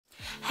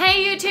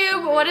Hey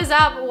YouTube, what is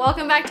up?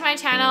 Welcome back to my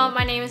channel.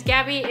 My name is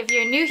Gabby. If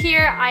you're new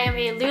here, I am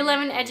a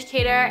Lululemon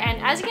educator, and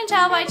as you can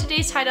tell by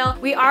today's title,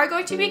 we are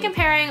going to be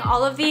comparing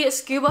all of the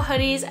scuba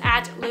hoodies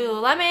at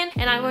Lululemon,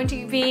 and I'm going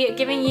to be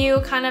giving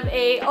you kind of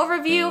a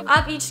overview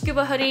of each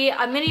scuba hoodie,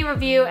 a mini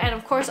review, and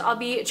of course I'll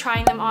be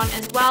trying them on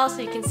as well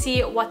so you can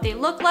see what they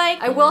look like.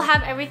 I will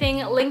have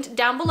everything linked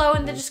down below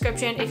in the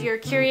description if you're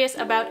curious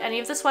about any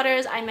of the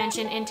sweaters I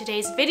mentioned in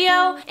today's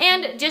video.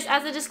 And just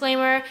as a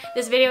disclaimer,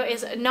 this video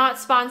is not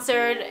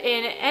sponsored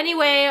in any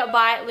way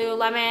by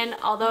Lululemon,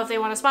 although if they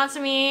want to sponsor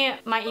me,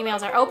 my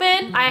emails are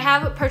open. I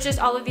have purchased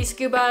all of these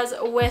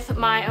scubas with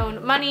my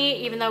own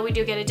money. Even though we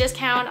do get a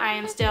discount, I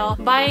am still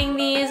buying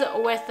these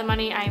with the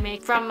money I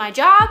make from my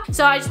job.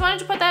 So I just wanted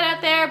to put that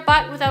out there,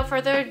 but without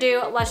further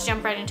ado, let's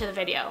jump right into the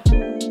video.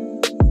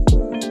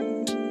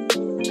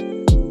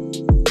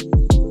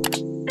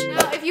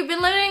 If you've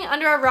been living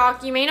under a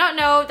rock, you may not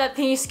know that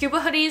the scuba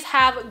hoodies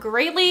have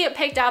greatly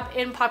picked up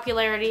in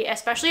popularity,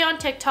 especially on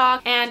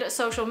TikTok and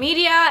social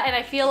media, and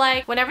I feel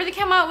like whenever they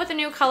come out with a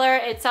new color,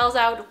 it sells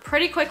out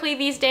pretty quickly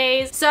these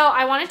days. So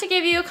I wanted to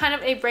give you kind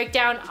of a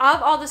breakdown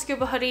of all the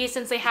scuba hoodies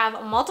since they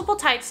have multiple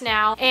types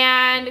now,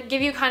 and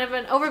give you kind of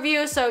an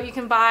overview so you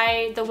can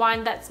buy the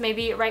one that's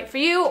maybe right for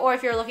you, or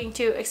if you're looking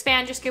to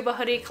expand your scuba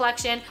hoodie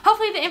collection.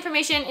 Hopefully the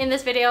information in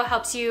this video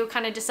helps you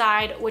kind of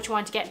decide which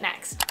one to get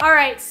next.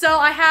 Alright, so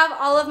I have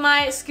all of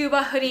my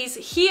scuba hoodies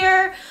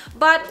here,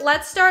 but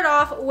let's start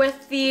off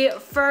with the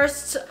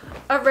first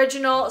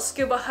original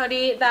scuba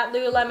hoodie that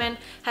Lululemon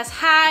has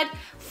had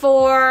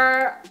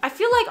for, I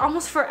feel like,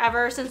 almost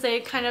forever since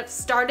they kind of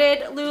started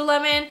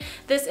Lululemon.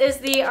 This is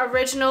the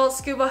original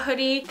scuba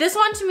hoodie. This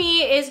one to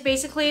me is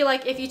basically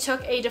like if you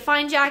took a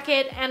Define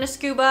jacket and a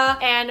scuba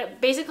and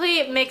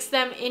basically mixed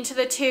them into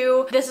the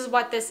two. This is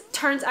what this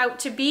turns out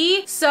to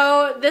be.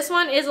 So this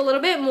one is a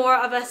little bit more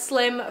of a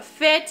slim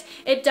fit.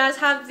 It does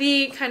have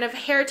the kind of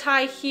hair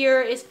tie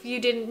here. If you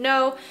didn't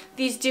know,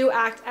 these do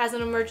act as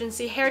an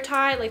emergency hair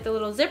tie, like the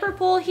little zipper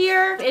pull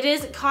here. It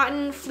is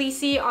cotton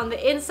fleecy on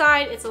the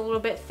inside. It's a little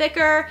bit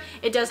thicker.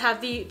 It does have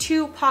the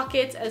two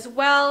pockets as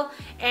well,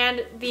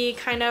 and the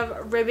kind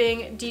of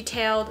ribbing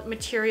detailed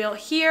material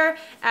here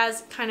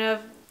as kind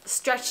of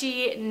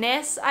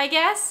stretchiness, I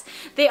guess.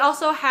 They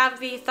also have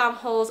the thumb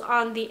holes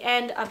on the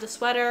end of the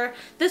sweater.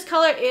 This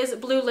color is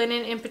blue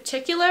linen in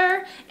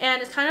particular,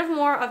 and it's kind of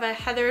more of a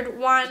heathered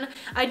one.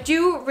 I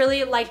do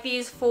really like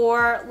these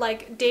for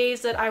like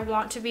days that I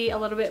want to be a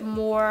little bit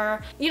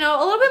more, you know,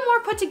 a little bit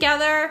more put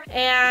together,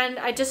 and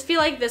I just feel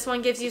like this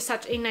one gives you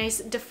such a nice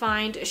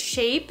defined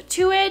shape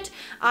to it.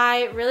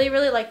 I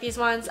really like these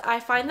ones. I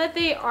find that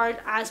they aren't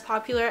as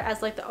popular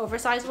as like the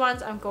oversized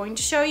ones I'm going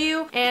to show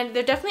you, and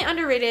they're definitely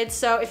underrated.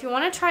 So if you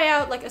want to try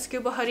out like a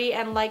scuba hoodie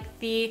and like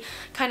the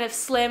kind of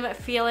slim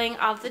feeling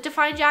of the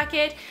Define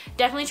jacket,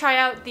 definitely try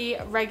out the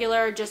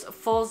regular just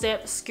full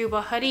zip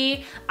scuba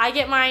hoodie. I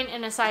get mine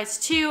in a size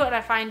 2, and I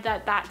find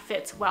that that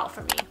fits well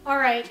for me.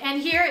 Alright, and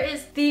here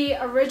is the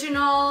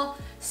original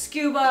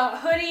scuba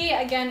hoodie.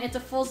 Again, it's a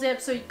full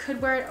zip, so you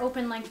could wear it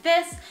open like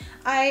this.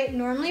 I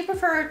normally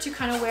prefer to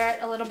kind of wear it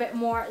a little bit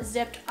more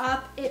zipped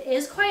up. It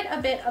is quite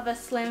a bit of a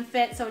slim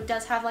fit, so it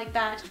does have like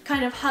that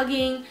kind of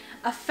hugging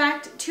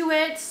effect to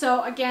it.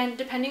 So again,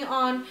 depending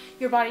on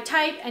your body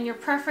type and your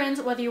preference,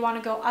 whether you want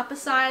to go up a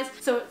size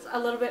so it's a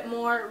little bit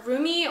more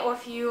roomy, or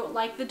if you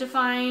like the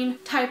Define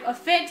type of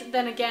fit,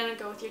 then again,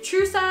 go with your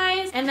true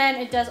size. And then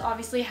it does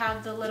obviously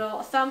have the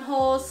little thumb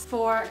holes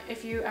for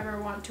if you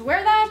ever want to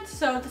wear that.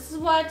 So this is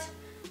what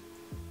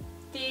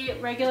the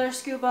regular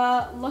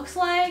scuba looks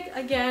like.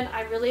 Again,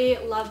 I really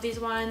love these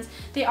ones.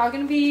 They are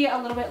going to be a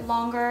little bit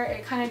longer.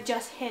 It kind of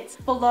just hits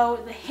below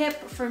the hip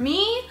for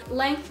me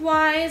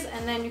lengthwise,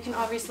 and then you can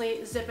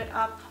obviously zip it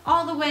up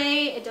all the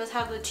way. It does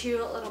have the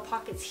two little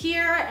pockets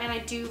here, and I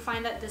do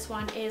find that this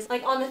one is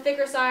like on the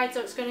thicker side,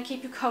 so it's going to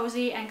keep you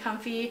cozy and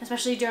comfy,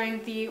 especially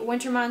during the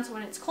winter months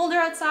when it's colder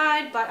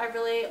outside. But I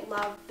really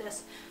love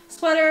this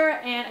sweater,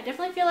 and I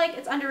definitely feel like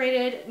it's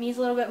underrated. It needs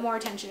a little bit more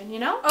attention, you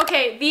know?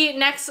 Okay, the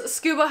next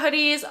scuba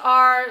hoodies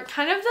are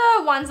kind of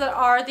the ones that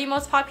are the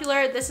most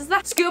popular. This is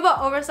the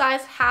Scuba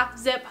Oversized Half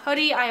Zip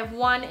Hoodie. I have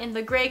one in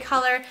the gray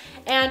color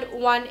and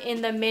one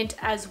in the mint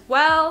as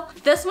well.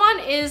 This one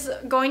is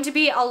going to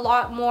be a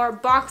lot more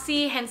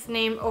boxy, hence the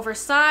name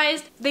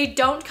oversized. They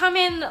don't come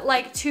in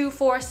like 2,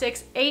 4,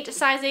 6, 8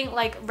 sizing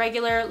like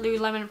regular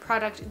Lululemon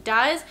product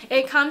does.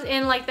 It comes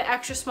in like the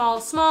extra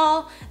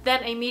small,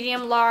 then a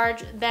medium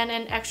large, then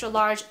an extra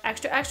large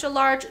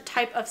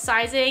type of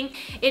sizing.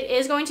 It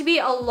is going to be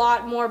a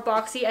lot more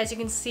boxy, as you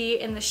can see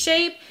in the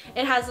shape.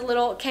 It has a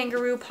little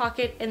kangaroo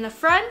pocket in the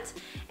front,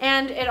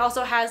 and it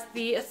also has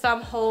the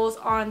thumb holes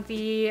on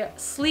the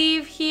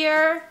sleeve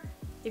here.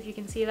 If you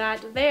can see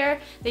that there,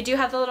 they do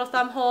have the little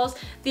thumb holes,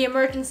 the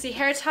emergency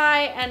hair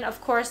tie, and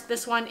of course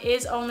this one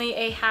is only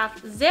a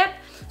half zip,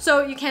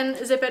 so you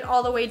can zip it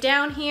all the way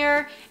down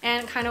here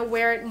and kind of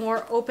wear it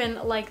more open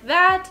like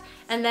that.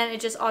 And then it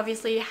just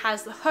obviously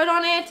has the hood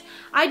on it.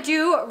 I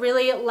do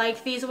really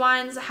like these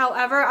ones.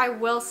 However, I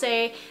will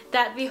say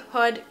that the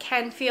hood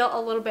can feel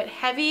a little bit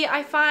heavy,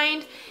 I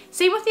find.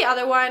 Same with the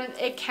other one,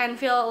 it can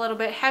feel a little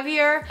bit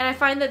heavier, and I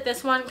find that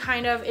this one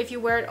kind of, if you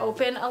wear it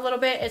open a little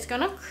bit, it's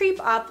gonna creep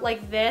up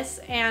like this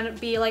and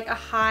be like a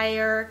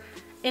higher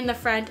in the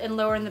front and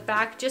lower in the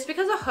back, just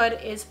because the hood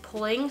is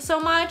pulling so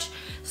much.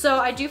 So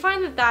I do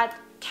find that that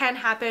can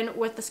happen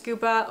with the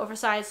Scuba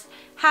oversized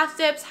half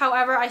zips.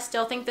 However, I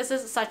still think this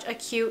is such a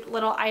cute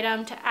little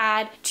item to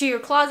add to your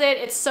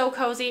closet. It's so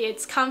cozy,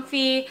 it's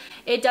comfy.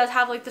 It does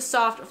have like the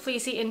soft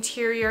fleecy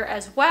interior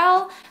as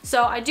well.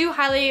 So I do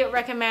highly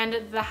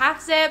recommend the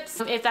half zips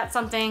if that's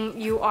something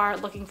you are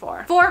looking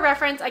for. For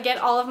reference, I get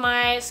all of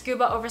my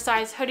Scuba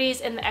oversized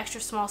hoodies in the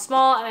extra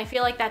small, and I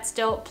feel like that's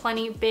still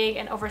plenty big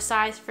and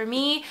oversized for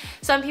me.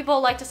 Some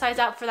people like to size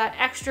up for that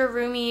extra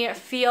roomy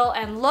feel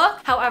and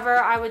look. However,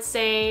 I would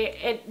say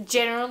it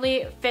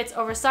generally fits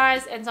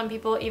oversized, and some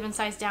people even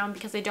size down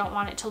because they don't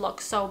want it to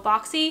look so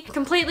boxy.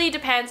 Completely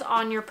depends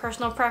on your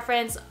personal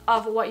preference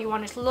of what you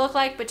want it to look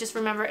like, but just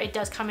remember it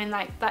does come in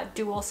like that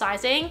dual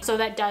sizing, so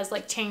that does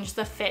like change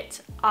the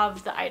fit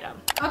of the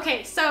item.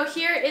 Okay, so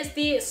here is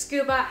the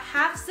Scuba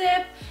half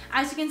zip.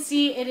 As you can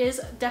see, it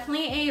is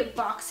definitely a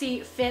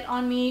boxy fit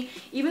on me.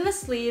 Even the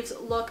sleeves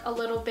look a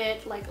little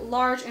bit like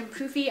large and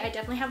poofy. I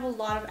definitely have a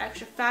lot of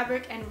extra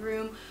fabric and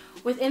room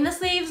within the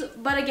sleeves,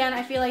 but again,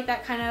 I feel like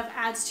that kind of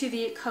adds to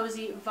the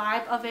cozy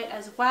vibe of it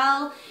as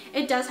well.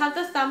 It does have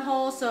the thumb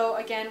hole, so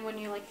again, when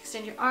you like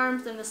extend your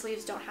arms, then the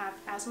sleeves don't have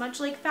as much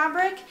like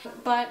fabric.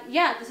 But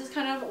yeah, this is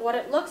kind of what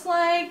it looks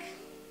like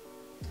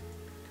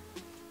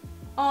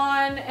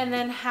on, and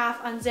then half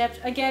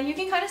unzipped. Again, you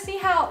can kind of see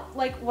how,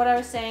 like what I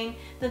was saying,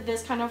 that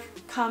this kind of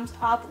comes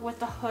up with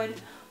the hood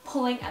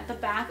pulling at the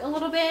back a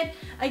little bit.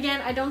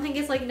 Again, I don't think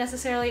it's like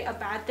necessarily a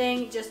bad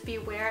thing, just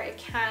beware it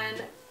can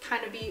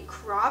kind of be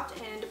cropped,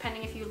 and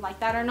depending if you like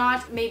that or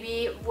not,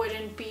 maybe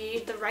wouldn't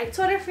be the right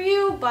sweater for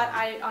you, but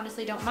I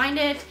honestly don't mind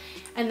it.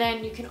 And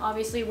then you can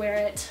obviously wear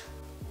it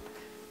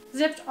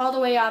zipped all the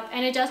way up,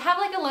 and it does have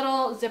like a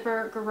little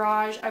zipper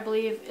garage, I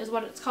believe is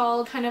what it's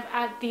called, kind of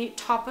at the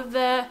top of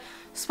the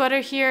sweater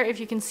here, if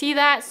you can see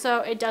that,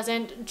 so it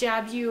doesn't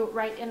jab you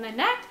right in the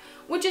neck,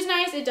 which is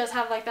nice. It does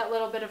have like that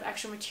little bit of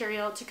extra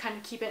material to kind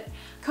of keep it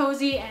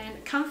cozy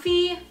and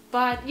comfy.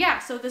 But yeah,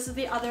 so this is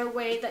the other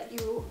way that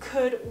you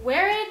could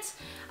wear it.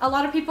 A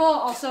lot of people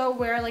also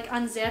wear like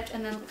unzipped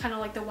and then kind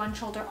of like the one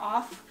shoulder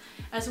off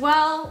as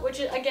well, which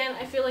again,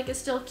 I feel like is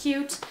still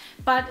cute,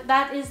 but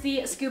that is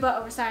the Scuba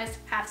oversized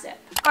half zip.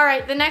 All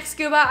right, the next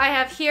Scuba I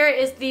have here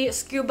is the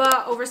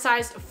Scuba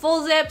oversized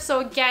full zip.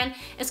 So again,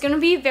 it's gonna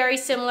be very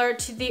similar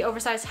to the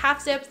oversized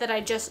half zip that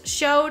I just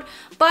showed,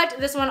 but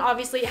this one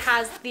obviously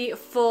has the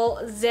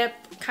full zip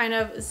kind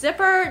of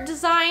zipper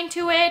design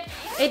to it.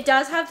 It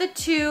does have the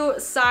two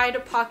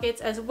side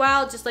pockets as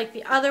well, just like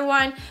the other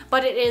one,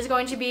 but it is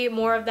going to be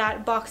more of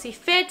that boxy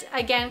fit.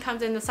 Again,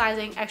 comes in the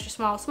sizing extra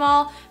small,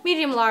 small,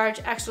 medium large,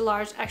 extra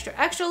large, extra,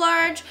 extra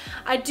large.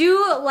 I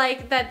do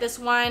like that this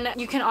one,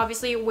 you can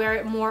obviously wear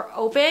it more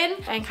open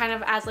and kind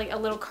of as like a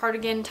little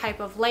cardigan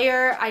type of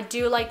layer. I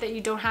do like that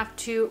you don't have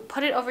to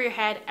put it over your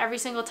head every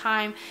single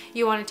time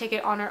you want to take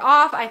it on or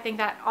off. I think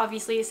that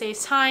obviously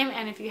saves time,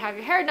 and if you have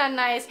your hair done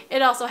nice,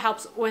 it also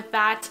helps with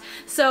that.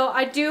 So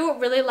I do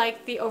really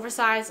like the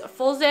oversized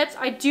full zips.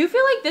 I do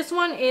feel like this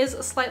one is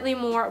slightly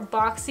more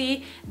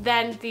boxy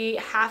than the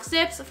half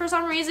zips for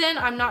some reason.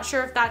 I'm not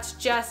sure if that's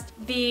just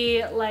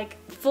the like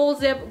full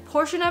zip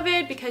portion of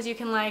it, because you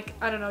can like,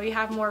 I don't know, you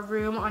have more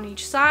room on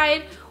each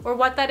side, or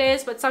what that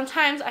is, but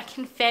sometimes I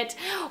can fit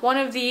one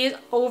of these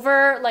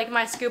over like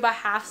my Scuba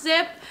half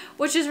zip,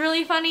 which is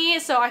really funny.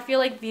 So I feel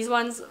like these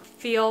ones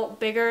feel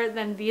bigger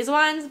than these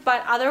ones,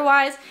 but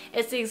otherwise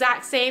it's the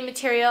exact same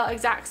material,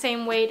 exact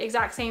same weight,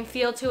 exact same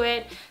feel to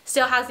it.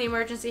 Still has the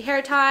emergency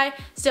hair tie,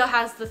 still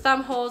has the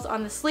thumb holes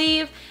on the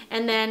sleeve,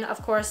 and then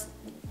of course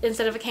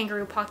instead of a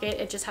kangaroo pocket,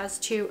 it just has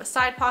two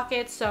side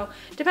pockets. So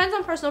depends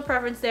on personal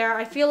preference there.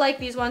 I feel like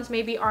these ones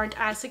maybe aren't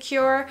as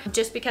secure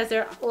just because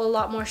they're a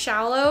lot more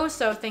shallow,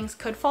 so things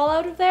could fall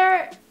out of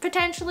there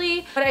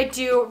potentially. But I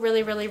do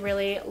really, really,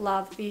 really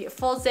love the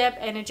full zip,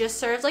 and it just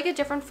serves like a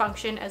different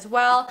function as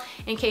well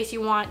in case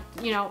you want,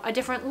 you know, a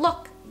different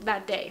look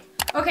that day.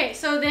 Okay,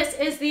 so this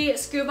is the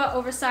Scuba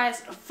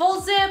oversized full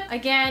zip.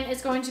 Again,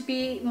 it's going to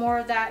be more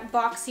of that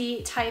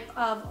boxy type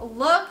of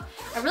look.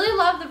 I really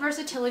love the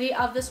versatility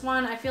of this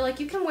one. I feel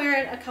like you can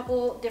wear it a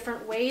couple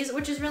different ways,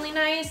 which is really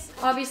nice.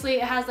 Obviously,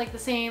 it has like the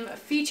same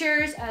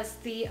features as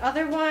the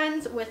other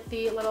ones with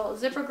the little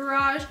zipper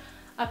garage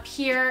up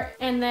here,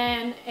 and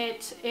then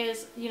it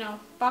is, you know,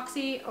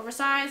 boxy,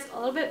 oversized, a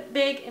little bit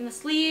big in the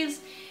sleeves.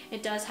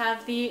 It does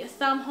have the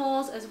thumb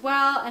holes as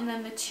well, and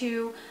then the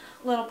two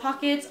little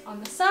pockets on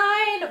the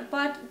side,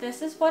 but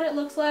this is what it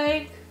looks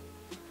like.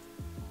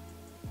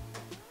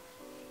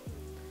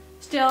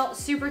 Still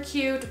super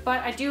cute, but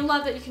I do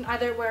love that you can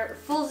either wear it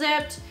full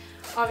zipped,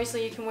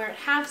 obviously you can wear it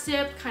half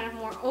zip, kind of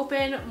more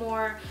open,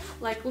 more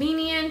like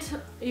lenient.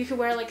 You can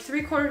wear like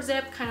 3/4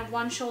 zip, kind of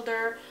one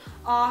shoulder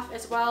off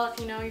as well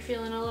if you know you're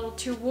feeling a little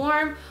too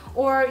warm,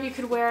 or you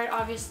could wear it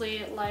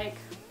obviously like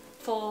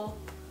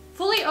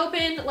fully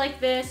opened like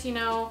this, you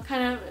know,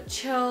 kind of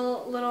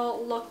chill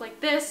little look like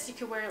this. You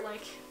could wear it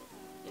like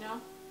you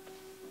know.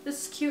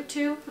 This is cute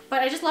too,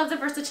 but I just love the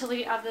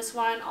versatility of this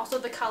one. Also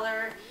the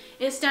color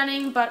is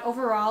stunning, but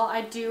overall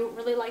I do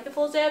really like the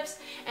full zips,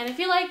 and I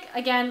feel like,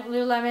 again,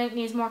 Lululemon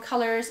needs more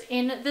colors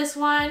in this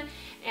one,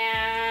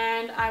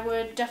 and I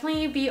would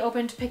definitely be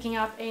open to picking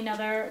up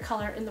another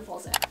color in the full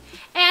zip.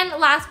 And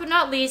last but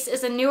not least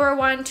is a newer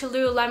one to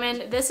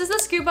Lululemon. This is the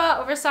Scuba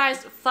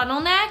oversized funnel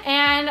neck,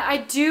 and I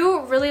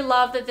do really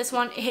love that this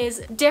one is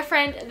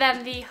different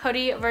than the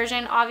hoodie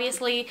version.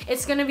 Obviously,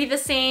 it's going to be the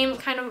same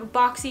kind of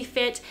boxy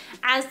fit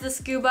as the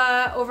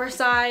Scuba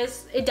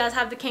oversized. It does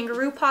have the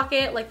kangaroo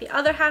pocket like the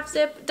other half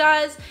zip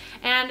does,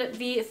 and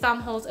the thumb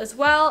holes as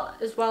well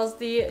as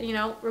the, you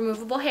know,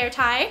 removable hair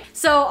tie.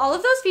 So all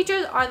of those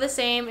features are the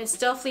same. It's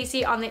still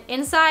fleecy on the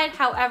inside.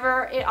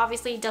 However, it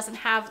obviously doesn't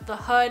have the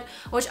hood,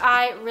 which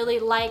I really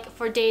like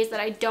for days that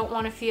I don't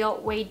want to feel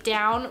weighed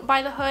down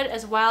by the hood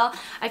as well.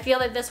 I feel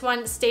that this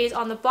one stays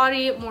on the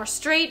body more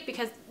straight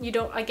because you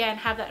don't, again,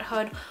 have that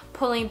hood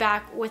pulling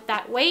back with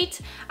that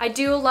weight. I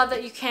do love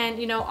that you can,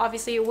 you know,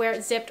 obviously wear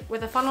it zipped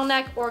with a funnel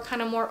neck or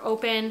kind of more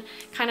open,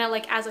 kind of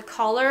like as a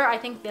collar. I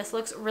think this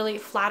looks really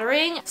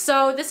flattering.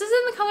 So this is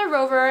in the color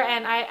Rover,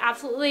 and I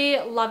absolutely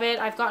love it.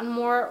 I've gotten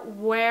more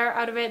wear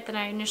out of it than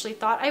I initially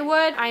thought I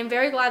would. I'm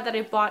very glad that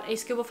I bought a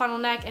Scuba funnel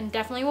neck, and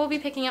definitely will be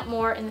picking up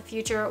more in the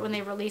future when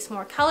they release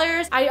more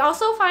colors. I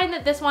also find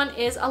that this one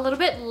is a little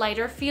bit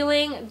lighter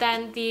feeling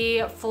than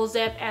the full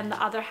zip and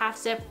the other half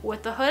zip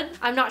with the hood.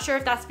 I'm not sure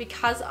if that's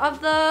because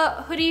of the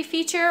hoodie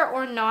feature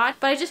or not,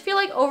 but I just feel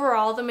like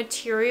overall the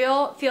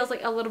material feels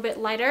like a little bit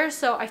lighter,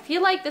 so I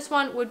feel like this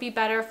one would be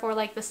better for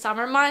like the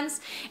summer months.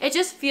 It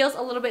just feels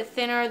a little bit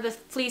thinner. The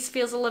fleece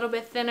feels a little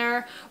bit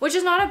thinner, which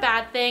is not a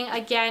bad thing.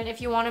 Again,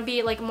 if you want to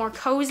be like more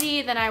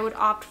cozy, then I would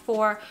opt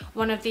for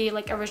one of the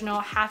like original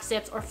half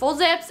zips or full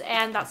zips,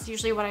 and that's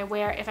usually what I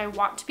wear if I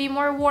want to be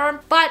more warm.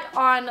 But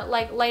on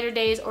like lighter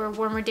days or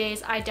warmer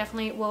days, I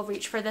definitely will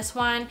reach for this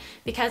one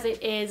because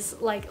it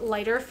is like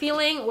lighter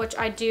feeling, which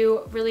I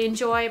do really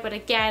enjoy. But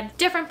again,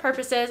 different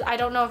purposes. I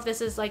don't know if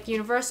this is like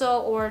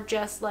universal or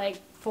just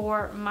like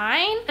for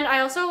mine. And I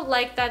also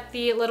like that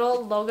the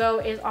little logo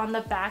is on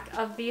the back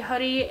of the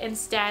hoodie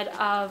instead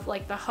of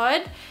like the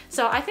hood.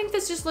 So I think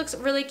this just looks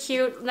really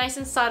cute, nice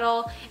and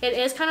subtle. It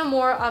is kind of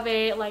more of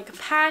a like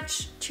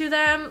patch to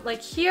them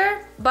like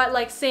here, but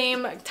like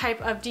same type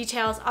of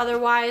details,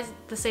 otherwise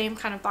the same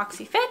kind of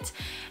boxy fit.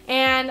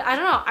 And I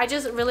don't know, I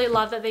just really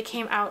love that they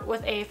came out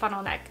with a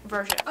funnel neck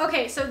version.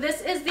 Okay, so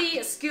this is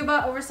the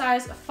Scuba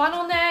oversized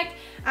funnel neck.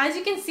 As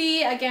you can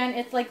see, again,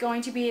 it's like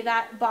going to be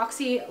that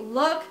boxy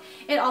look.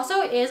 It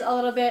also is a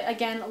little bit,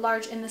 again,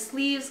 large in the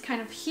sleeves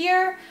kind of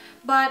here,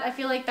 but I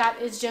feel like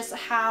that is just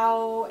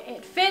how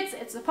it fits.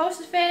 It's supposed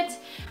to fit.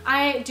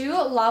 I do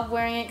love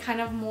wearing it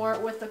kind of more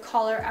with the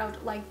collar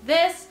out like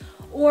this,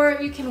 or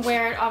you can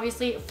wear it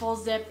obviously full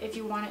zip if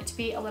you want it to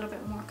be a little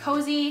bit more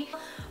cozy.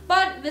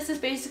 But this is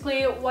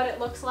basically what it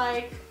looks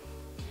like.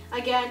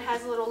 Again,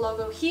 has a little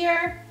logo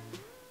here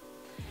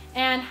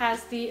and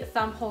has the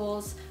thumb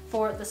holes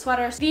for the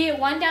sweater. The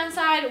one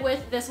downside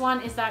with this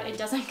one is that it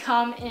doesn't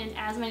come in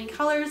as many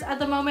colors at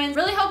the moment.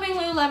 Really hoping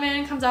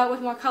Lululemon comes out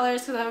with more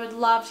colors because I would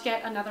love to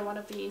get another one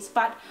of these.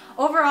 But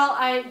overall,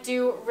 I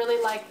do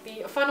really like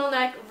the funnel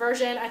neck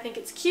version. I think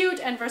it's cute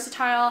and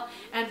versatile,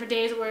 and for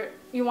days where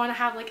you want to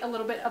have like a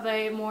little bit of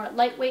a more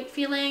lightweight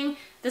feeling,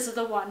 this is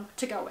the one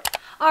to go with.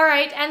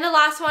 Alright, and the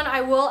last one I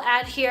will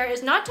add here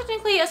is not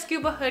technically a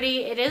Scuba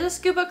hoodie. It is a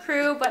Scuba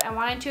crew, but I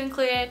wanted to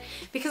include it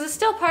because it's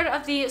still part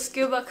of the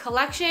Scuba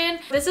collection.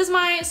 This is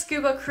my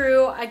Scuba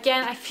crew.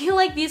 Again, I feel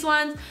like these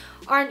ones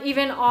aren't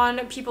even on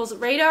people's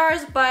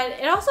radars, but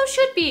it also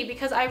should be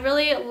because I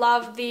really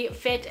love the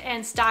fit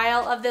and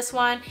style of this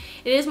one.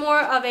 It is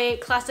more of a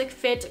classic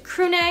fit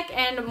crew neck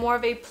and more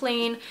of a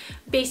plain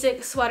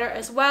basic sweater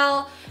as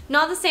well.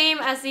 Not the same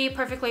as the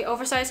perfectly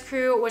oversized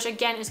crew, which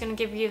again is going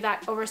to give you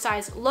that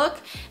oversized look.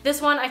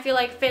 This one I feel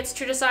like fits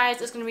true to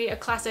size. It's going to be a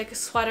classic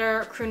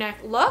sweater crew neck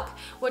look,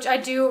 which I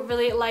do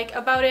really like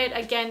about it.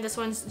 Again, this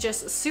one's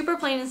just super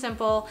plain and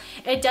simple.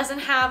 It doesn't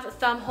have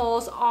thumb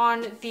holes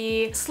on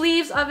the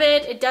sleeves of it.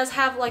 It does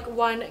have like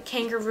one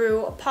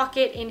kangaroo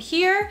pocket in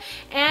here,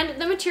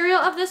 and the material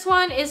of this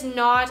one is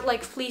not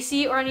like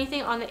fleecy or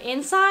anything on the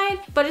inside,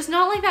 but it's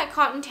not like that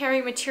cotton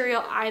terry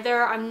material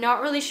either. I'm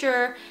not really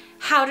sure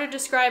how to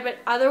describe it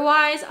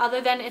otherwise,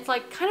 other than it's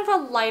like kind of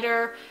a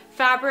lighter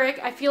fabric.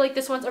 I feel like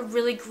this one's a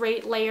really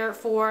great layer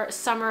for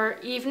summer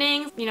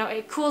evenings. You know,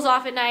 it cools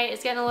off at night,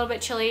 it's getting a little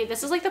bit chilly.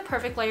 This is like the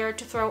perfect layer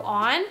to throw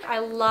on. I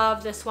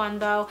love this one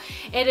though.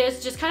 It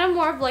is just kind of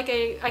more of like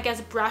a, I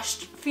guess,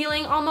 brushed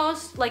feeling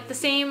almost, like the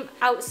same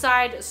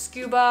outside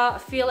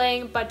Scuba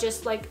feeling, but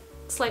just like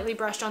slightly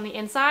brushed on the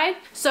inside.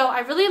 So I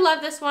really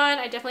love this one.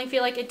 I definitely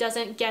feel like it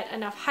doesn't get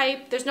enough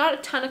hype. There's not a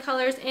ton of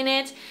colors in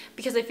it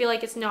because I feel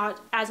like it's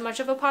not as much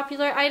of a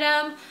popular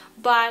item,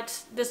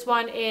 but this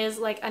one is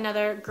like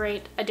another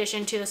great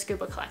addition to the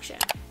Scuba collection.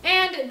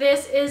 And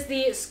this is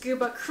the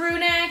Scuba crew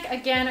neck.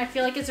 Again, I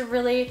feel like it's a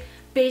really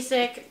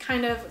basic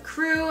kind of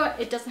crew.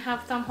 It doesn't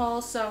have thumb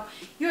holes, so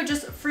you're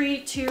just free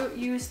to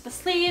use the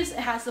sleeves. It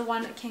has the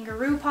one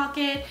kangaroo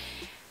pocket.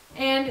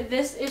 And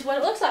this is what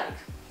it looks like.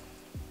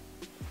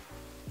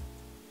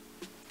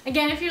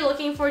 Again, if you're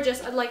looking for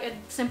just like a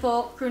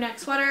simple crew neck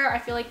sweater, I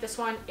feel like this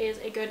one is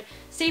a good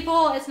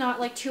staple. It's not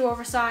like too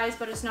oversized,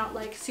 but it's not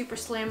like super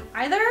slim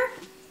either.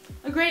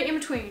 A great in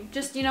between,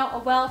 just, you know, a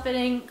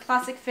well-fitting,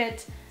 classic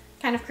fit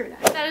kind of crew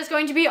neck. That is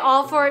going to be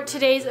all for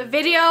today's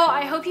video.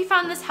 I hope you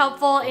found this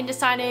helpful in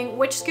deciding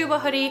which scuba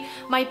hoodie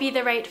might be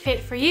the right fit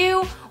for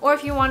you, or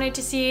if you wanted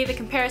to see the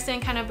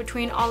comparison kind of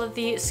between all of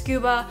the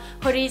scuba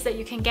hoodies that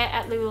you can get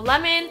at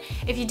Lululemon.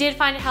 If you did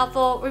find it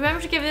helpful, remember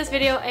to give this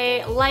video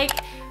a like,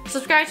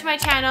 subscribe to my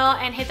channel,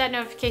 and hit that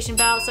notification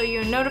bell so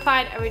you're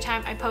notified every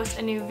time I post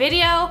a new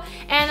video.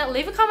 And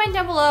leave a comment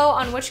down below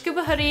on which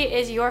scuba hoodie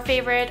is your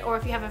favorite, or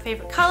if you have a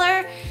favorite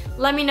color.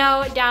 Let me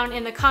know down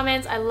in the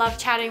comments. I love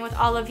chatting with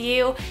all of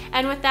you.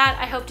 And with that,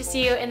 I hope to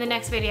see you in the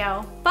next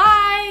video.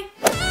 Bye!